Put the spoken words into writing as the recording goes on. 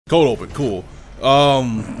Code open, cool.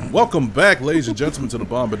 Welcome back, ladies and gentlemen, to the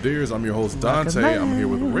Bombadiers. I'm your host, Donte. I'm here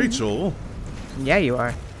with Rachael. Yeah, you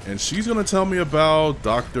are. And she's going to tell me about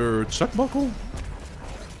Dr. Chuck Buckle?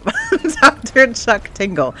 Dr. Chuck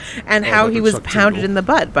Tingle, and how he was pounded in the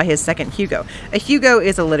butt by his second Hugo. A Hugo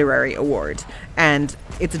is a literary award, and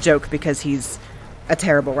it's a joke because he's a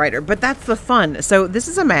terrible writer, but that's the fun. So this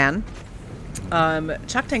is a man.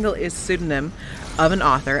 Chuck Tingle is a pseudonym of an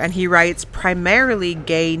author, and he writes primarily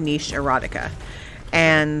gay niche erotica.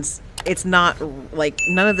 And it's not like,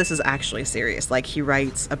 none of this is actually serious. Like, he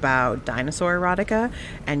writes about dinosaur erotica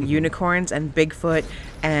and unicorns and Bigfoot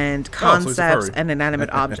and concepts and inanimate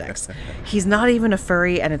objects. He's not even a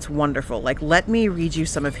furry, and it's wonderful. Like, let me read you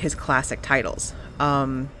some of his classic titles.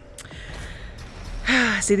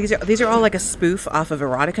 See, these are all like a spoof off of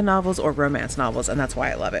erotica novels or romance novels, and that's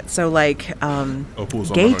why I love it. So, like,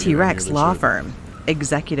 Gay T-Rex Law Firm,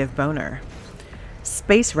 Executive Boner,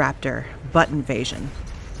 Space Raptor, Butt Invasion.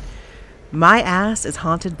 My ass is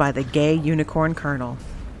haunted by the gay unicorn colonel.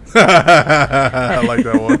 I like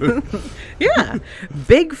that one. Yeah.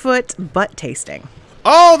 Bigfoot butt tasting.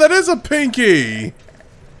 Oh, that is a pinky.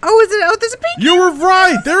 Oh, is it? Oh, there's a pinky. You were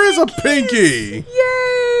right. There is a pinky.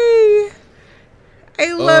 Yay.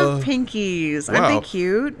 I love pinkies. Wow. Aren't they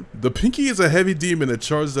cute? The pinky is a heavy demon that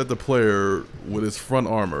charges at the player with its front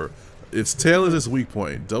armor. Its tail is its weak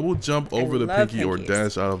point. Double jump over the pinky or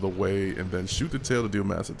dash out of the way, and then shoot the tail to deal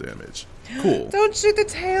massive damage. Cool. Don't shoot the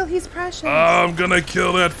tail. He's precious. I'm gonna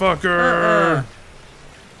kill that fucker.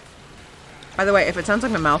 By the way, if it sounds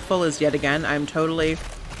like a mouthful is yet again, I'm totally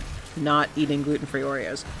not eating gluten-free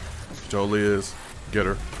Oreos. Jolie is. Get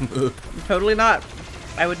her. Totally not.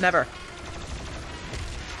 I would never.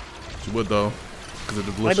 She would, though, because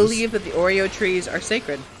they're delicious. I believe that the Oreo trees are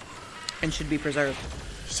sacred and should be preserved.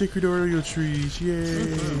 Sacred Oreo trees,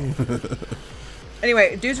 yay!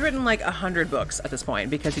 Anyway, dude's written like 100 books at this point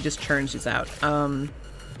because he just churns these out. And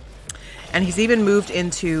he's even moved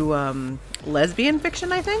into lesbian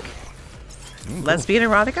fiction, I think? Cool. Lesbian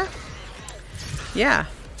erotica? Yeah.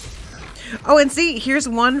 Oh, and see, here's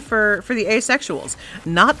one for the asexuals.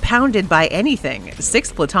 Not pounded by anything.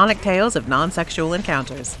 6 platonic tales of non-sexual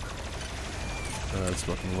encounters. That's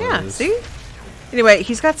fucking hilarious. Yeah, see? Anyway,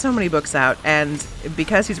 he's got so many books out, and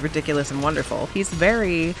because he's ridiculous and wonderful, he's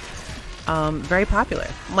very, very popular.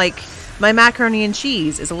 Like, my macaroni and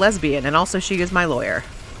cheese is a lesbian, and also she is my lawyer.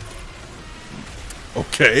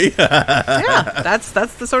 Okay. Yeah, that's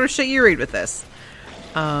the sort of shit you read with this.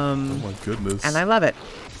 Oh my goodness. And I love it.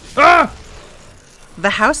 Ah! The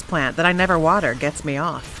houseplant that I never water gets me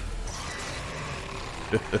off.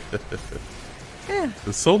 Yeah.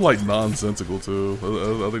 It's so, like, nonsensical, too.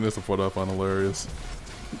 I think that's the part I find hilarious.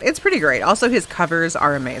 It's pretty great. Also, his covers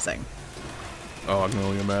are amazing. Oh, I can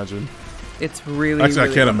only imagine. It's really, actually,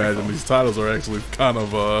 really I can't wonderful. imagine. These titles are actually kind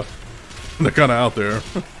of, they're kind of out there.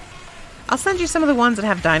 I'll send you some of the ones that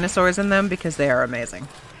have dinosaurs in them because they are amazing.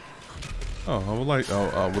 Oh, I would like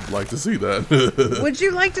to see that. Would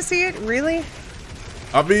you like to see it? Really?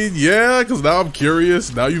 I mean, yeah, because now I'm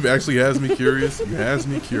curious. Now you've actually has me curious. You has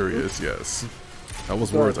me curious, yes. That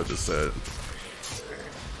was words I just said.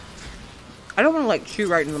 I don't want to like chew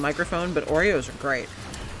right in the microphone, but Oreos are great.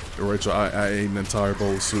 Rachel, I ate an entire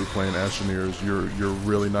bowl of soup playing Astroneers. You're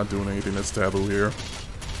really not doing anything that's taboo here.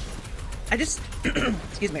 I just,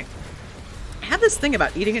 excuse me. I have this thing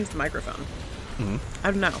about eating into the microphone.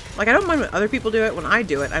 I don't know. Like, I don't mind when other people do it. When I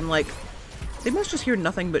do it, I'm like, they must just hear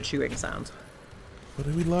nothing but chewing sounds. But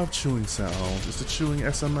we love chewing sounds. It's the chewing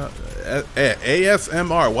ASMR.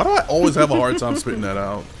 Why do I always have a hard time spitting that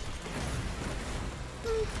out?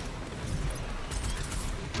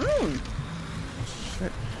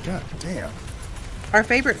 Shit. God damn. Our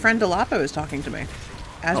favorite friend Delapo is talking to me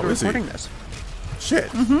as we're recording this. Shit.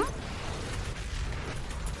 I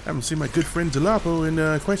haven't seen my good friend Delapo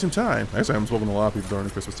in quite some time. Actually, I haven't spoken to a lot of people during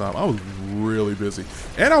Christmas time. I was really busy.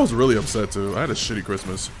 And I was really upset, too. I had a shitty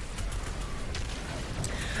Christmas.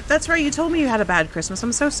 That's right. You told me you had a bad Christmas.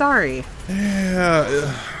 I'm so sorry.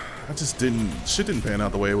 Yeah. I just shit didn't pan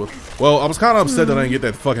out the way it was. Well, I was kind of upset that I didn't get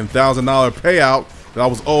that fucking $1,000 payout that I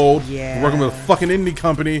was owed. Yeah. Working with a fucking indie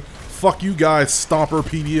company. Fuck you guys,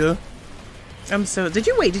 Stomperpedia.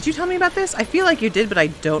 Did you tell me about this? I feel like you did, but I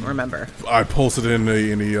don't remember. I posted in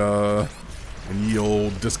the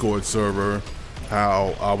old Discord server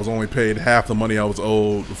how I was only paid half the money I was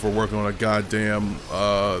owed for working on a goddamn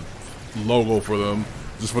logo for them,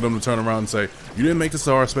 just for them to turn around and say, you didn't make this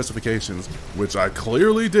to our specifications, which I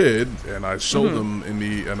clearly did, and I showed them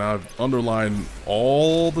and I've underlined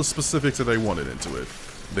all the specifics that they wanted into it.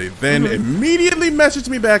 They then immediately messaged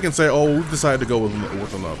me back and say, "Oh, we've decided to go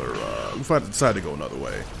with another. We've decided to go another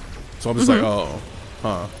way." So I'm just like, oh,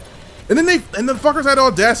 huh. And then the fuckers had the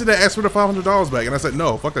audacity to ask for the $500 back, and I said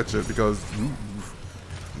no, fuck that shit, because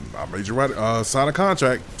I made you sign a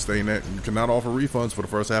contract stating that you cannot offer refunds for the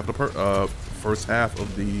first half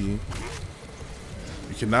of the. You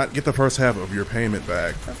cannot get the first half of your payment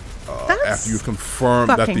back after you've confirmed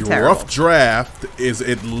that the rough draft is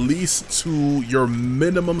at least to your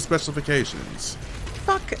minimum specifications.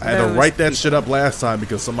 Fuck. I had to write that shit up last time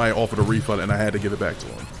because somebody offered a refund and I had to give it back to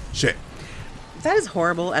them. Shit. That is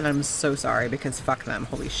horrible, and I'm so sorry because fuck them.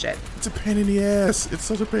 Holy shit. It's a pain in the ass. It's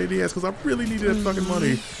such a pain in the ass because I really needed that fucking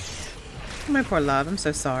money. My poor love. I'm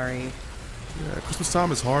so sorry. Yeah, Christmas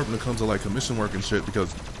time is hard when it comes to like commission work and shit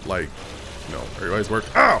because like, you know, everybody's work.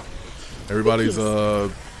 Ow! Everybody's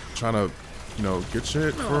trying to, you know, get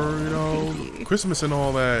shit for, you know, Christmas and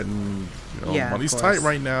all that, and you know, money's tight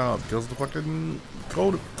right now because of the fucking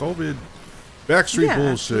COVID Backstreet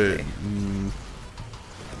bullshit.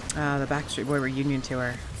 The Backstreet Boy reunion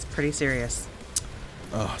tour. It's pretty serious.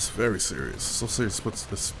 Oh, it's very serious. So serious.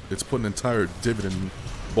 It's put an entire dividend in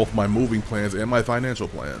both my moving plans and my financial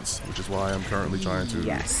plans, which is why I'm currently trying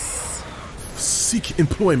to seek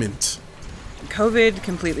employment. COVID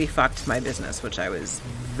completely fucked my business, which I was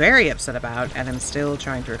very upset about, and I'm still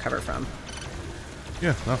trying to recover from.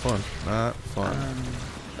 Yeah, not fun. Not fun.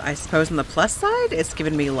 I suppose on the plus side, it's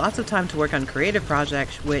given me lots of time to work on creative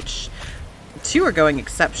projects, which 2 are going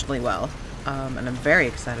exceptionally well, and I'm very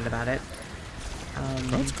excited about it.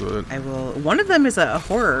 That's good. One of them is a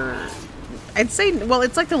horror. I'd say, well,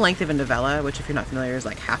 it's like the length of a novella, which if you're not familiar is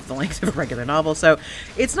like half the length of a regular novel. So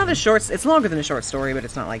it's not it's longer than a short story, but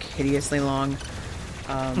it's not like hideously long.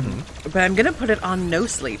 But I'm going to put it on No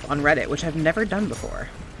Sleep on Reddit, which I've never done before.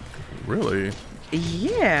 Really?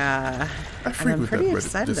 Yeah. I frequent that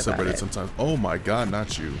Reddit about it sometimes. Oh my god,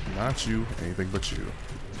 not you. Not you. Anything but you.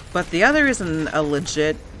 But the other is a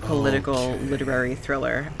legit political literary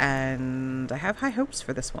thriller, and I have high hopes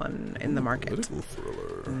for this one in the market. Political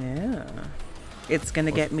thriller. Yeah. It's going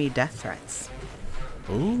to get me death threats.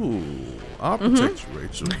 Ooh. I'll protect you,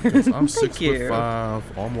 Rachel. Because I'm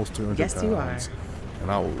 6'5", almost 200 pounds. Yes, you are.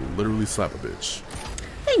 And I will literally slap a bitch.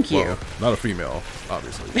 Thank you. Well, not a female,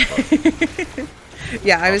 obviously.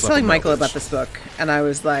 Yeah, I was telling Michael about this book, and I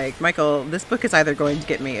was like, Michael, this book is either going to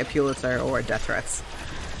get me a Pulitzer or death threats.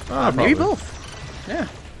 Maybe both. Yeah.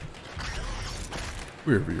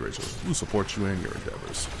 We're here, Rachel. We support you and your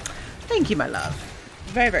endeavors. Thank you, my love.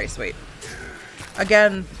 Very, very sweet.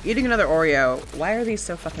 Again, eating another Oreo. Why are these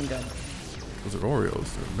so fucking good? Those are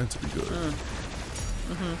Oreos. They're meant to be good.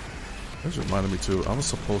 That just reminded me, too. I was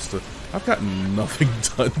supposed to... I've gotten nothing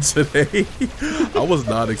done today. I was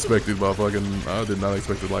not expected by fucking... I did not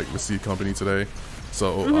expect to, like, receive company today.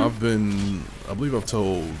 So, I believe I've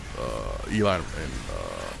told Eli and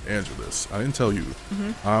Andrew this. I didn't tell you.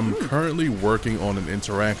 I'm currently working on an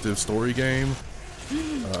interactive story game.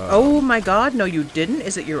 Oh my god, no you didn't?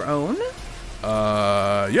 Is it your own?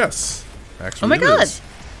 Yes. Actually, oh my god.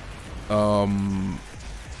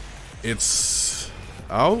 It's...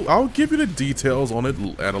 I'll give you the details on it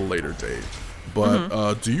at a later date.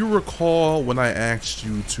 But do you recall when I asked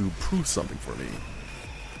you to prove something for me?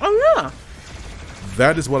 Oh yeah.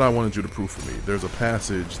 That is what I wanted you to prove for me. There's a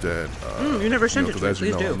passage that you never sent it to me. As you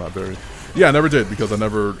Please know, do. I'm not very. Yeah, I never did because all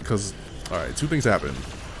right, 2 things happened.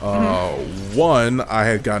 One, I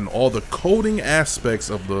had gotten all the coding aspects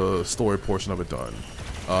of the story portion of it done.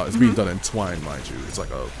 It's being done in Twine, mind you. It's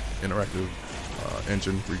like a interactive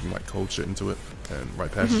engine where you can like code shit into it and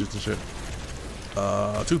write passages and shit.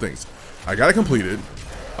 2 things. I got it completed.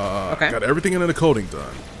 Got everything in the coding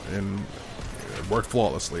done, and it worked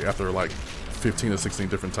flawlessly after like 15 or 16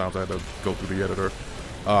 different times I had to go through the editor.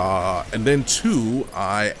 And then 2,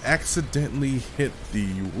 I accidentally hit the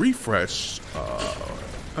refresh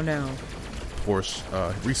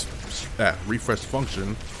refresh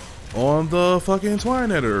function on the fucking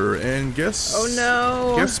Twine editor, and guess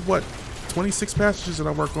what? 26 passages that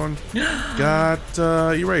I worked on got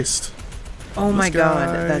erased. Oh my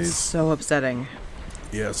god, that's so upsetting.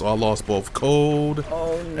 Yeah, so I lost both code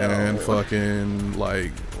and fucking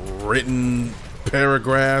like written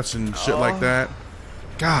paragraphs and shit like that.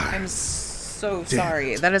 God, I'm so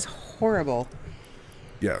sorry. That is horrible.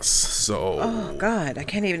 Yes, so... Oh, God, I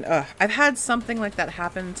can't even... I've had something like that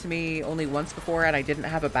happen to me only once before, and I didn't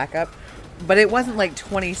have a backup. But it wasn't like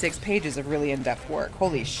 26 pages of really in-depth work.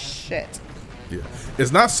 Holy shit. Yeah.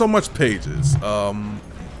 It's not so much pages. I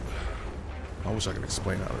wish I could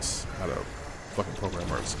explain how the fucking program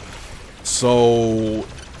works. So,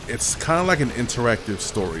 it's kind of like an interactive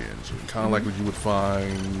story engine. Kind of like what you would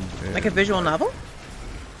find... like a visual novel?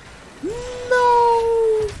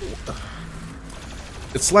 No...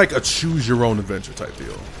 It's like a choose your own adventure type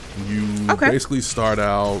deal. You basically start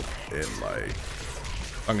out in like,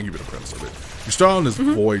 I'm gonna give you the premise of it. You start on this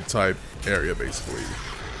void type area basically.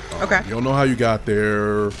 You don't know how you got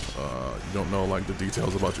there. You don't know like the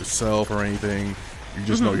details about yourself or anything. You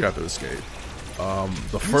just know you have to escape.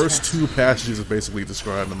 The first 2 passages is basically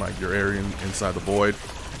describing like your area inside the void,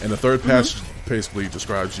 and the third passage basically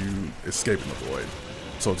describes you escaping the void.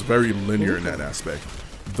 So it's very linear in that aspect.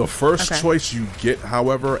 The first choice you get,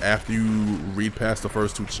 however, after you read past the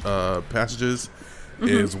first 2 passages,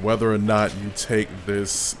 is whether or not you take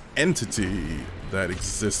this entity that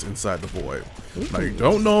exists inside the void. Now, you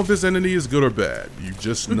don't know if this entity is good or bad. You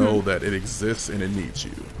just know that it exists and it needs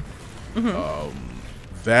you.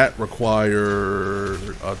 That requires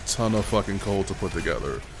a ton of fucking code to put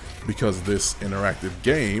together, because this interactive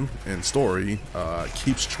game and story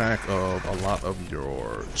keeps track of a lot of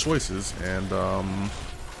your choices and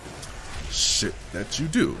shit that you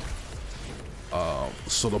do.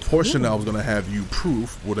 So the portion I was going to have you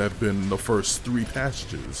proof would have been the first 3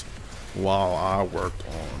 passages, while I worked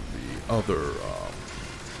on the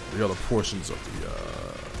other portions of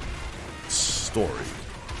the story.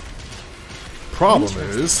 Problem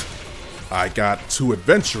is, I got too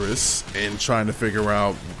adventurous in trying to figure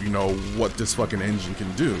out, you know, what this fucking engine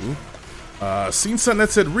can do. Seen something that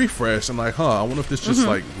said refresh. I'm like, I wonder if this just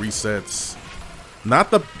like resets, not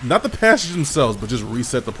the passages themselves, but just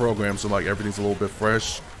reset the program so like everything's a little bit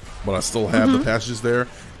fresh, but I still have the passages there.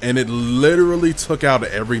 And it literally took out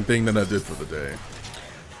everything that I did for the day.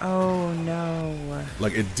 Oh no!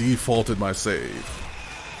 Like it defaulted my save.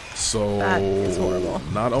 So that is horrible.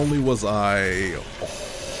 Not only was I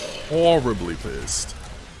horribly pissed,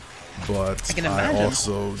 but I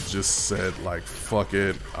also just said like, fuck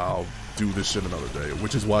it, I'll do this shit another day,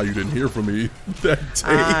 which is why you didn't hear from me that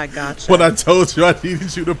day. Gotcha. When I told you I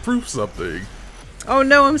needed you to prove something. Oh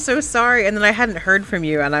no, I'm so sorry. And then I hadn't heard from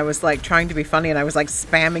you, and I was like trying to be funny, and I was like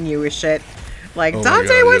spamming you with shit. Like,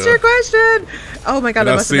 Donte, what's your question? Oh my god,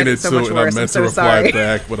 I must have made it so much worse. I'm so sorry.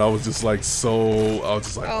 Back, but I was just like, oh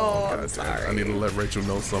god damn, I need to let Rachel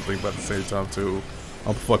know something, but at the same time too,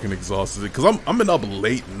 I'm fucking exhausted because I'm been up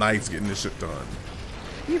late nights getting this shit done.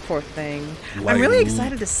 You poor thing. Like, I'm really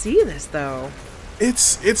excited to see this though.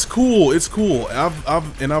 It's cool. It's coi've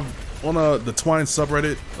on the Twine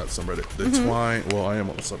subreddit, not subreddit, the Twine. Well, I am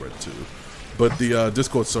on the subreddit too. But the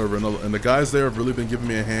Discord server and the guys there have really been giving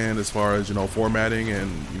me a hand as far as, you know, formatting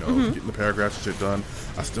and, you know, getting the paragraphs and shit done.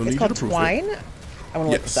 I still need you to prove Twine? it. I want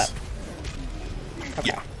to look this up. Okay.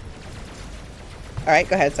 Yeah. All right,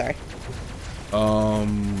 go ahead. Sorry.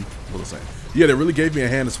 What was I saying? Yeah, they really gave me a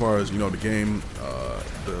hand as far as, you know, the game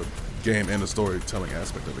and the storytelling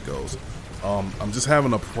aspect of it goes. I'm just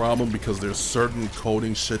having a problem because there's certain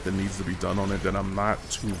coding shit that needs to be done on it that I'm not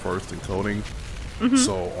too versed in coding.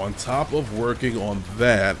 So on top of working on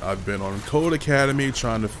that, I've been on Code Academy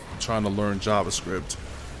trying to learn JavaScript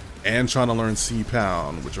and trying to learn C#,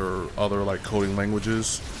 which are other like coding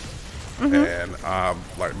languages. And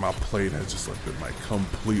like my plate has just like been like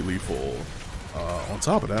completely full. On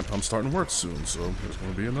top of that, I'm starting work soon, so there's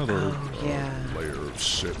going to be another layer of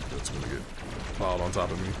shit that's going to get piled on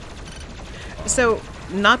top of me. So,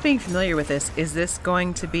 not being familiar with this, is this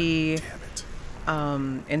going to be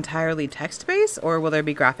entirely text-based, or will there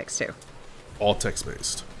be graphics too? All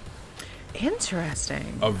text-based.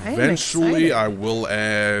 Interesting. Eventually, I will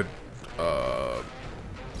add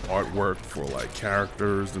artwork for like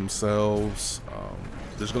characters themselves.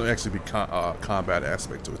 There's going to actually be combat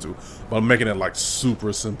aspect to it too, but I'm making it like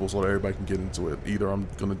super simple so that everybody can get into it. Either I'm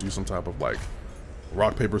going to do some type of like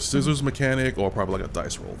rock paper scissors mechanic, or probably like a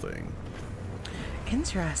dice roll thing.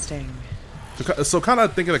 Interesting. So kind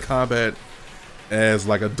of think of the combat as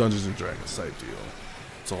like a Dungeons and Dragons type deal.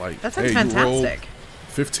 So like, that sounds fantastic. You roll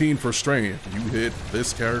 15 for strength. You hit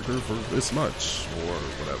this character for this much, or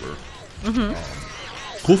whatever.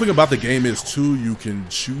 Cool thing about the game is too, you can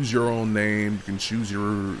choose your own name. You can choose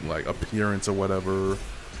your like appearance or whatever.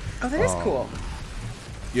 Oh, that is cool.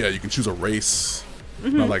 Yeah, you can choose a race.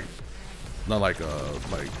 Not like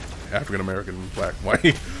African American, black,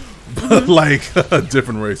 white. But like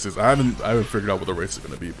different races. I haven't figured out what the race is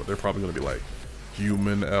going to be, but they're probably going to be like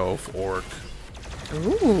human, elf, orc.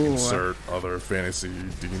 Ooh. Insert other fantasy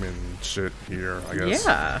demon shit here, I guess.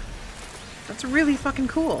 Yeah, that's really fucking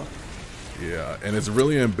cool. Yeah, and it's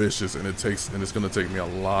really ambitious, and it's going to take me a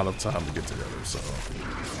lot of time to get together.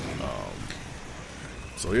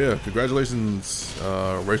 So yeah, congratulations,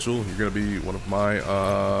 Rachel. You're gonna be one of my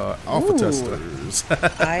alpha testers.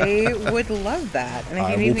 I would love that. And if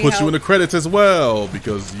I you need will put help, you in the credits as well,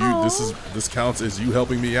 because this counts as you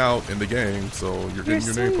helping me out in the game. So you're getting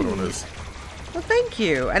your name put on this. Well, thank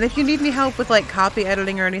you. And if you need any help with like copy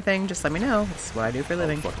editing or anything, just let me know. That's what I do for a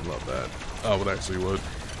living. I fucking love that. I would actually would.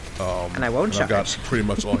 And I won't charge. I got pretty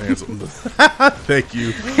much all hands on this. Thank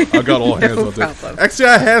you. I got all hands on deck. Actually,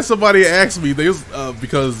 I had somebody ask me. They was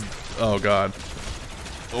because oh god,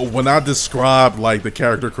 when I described like the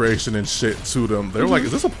character creation and shit to them, they were like,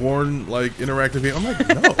 "Is this a porn like interactive game?" I'm like,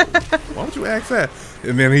 "No. Why would you ask that?"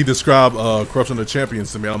 And then he described Corruption of the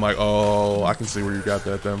Champions to me. I'm like, "Oh, I can see where you got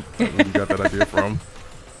that. Where you got that idea from."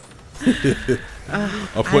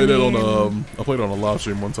 I played it on a live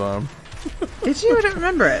stream one time. Did you? I don't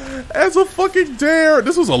remember it. As a fucking dare.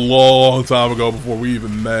 This was a long time ago before we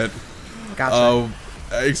even met. Gotcha.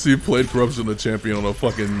 I actually played Corruption of the Champion on a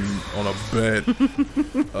bet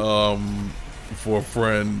for a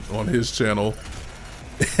friend on his channel.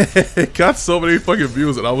 It got so many fucking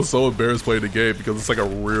views, and I was so embarrassed playing the game because it's like a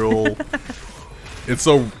real. It's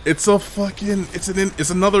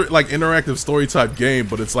another like interactive story type game,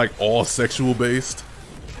 but it's like all sexual based.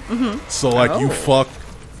 So like you fuck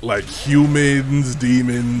like humans,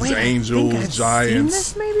 demons, angels, giants.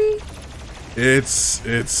 Seen this,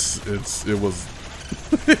 maybe? It was.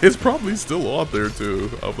 It's probably still out there too.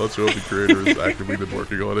 I'm not sure if the creator has actively been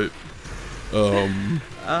working on it.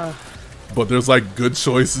 But there's like good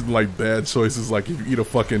choices and like bad choices. Like if you eat a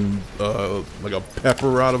fucking like a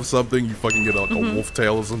pepper out of something, you fucking get like a wolf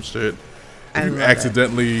tail or some shit. If you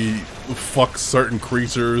accidentally fuck certain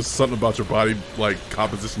creatures, something about your body like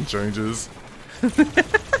composition changes.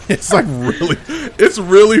 It's like it's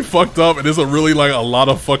really fucked up, and there's a really like a lot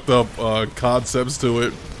of fucked up concepts to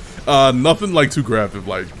it. Nothing like too graphic.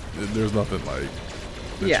 Like there's nothing like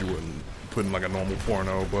that you wouldn't put in like a normal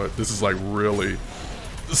porno, but this is like really.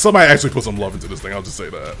 Somebody actually put some love into this thing. I'll just say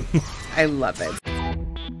that. I love it.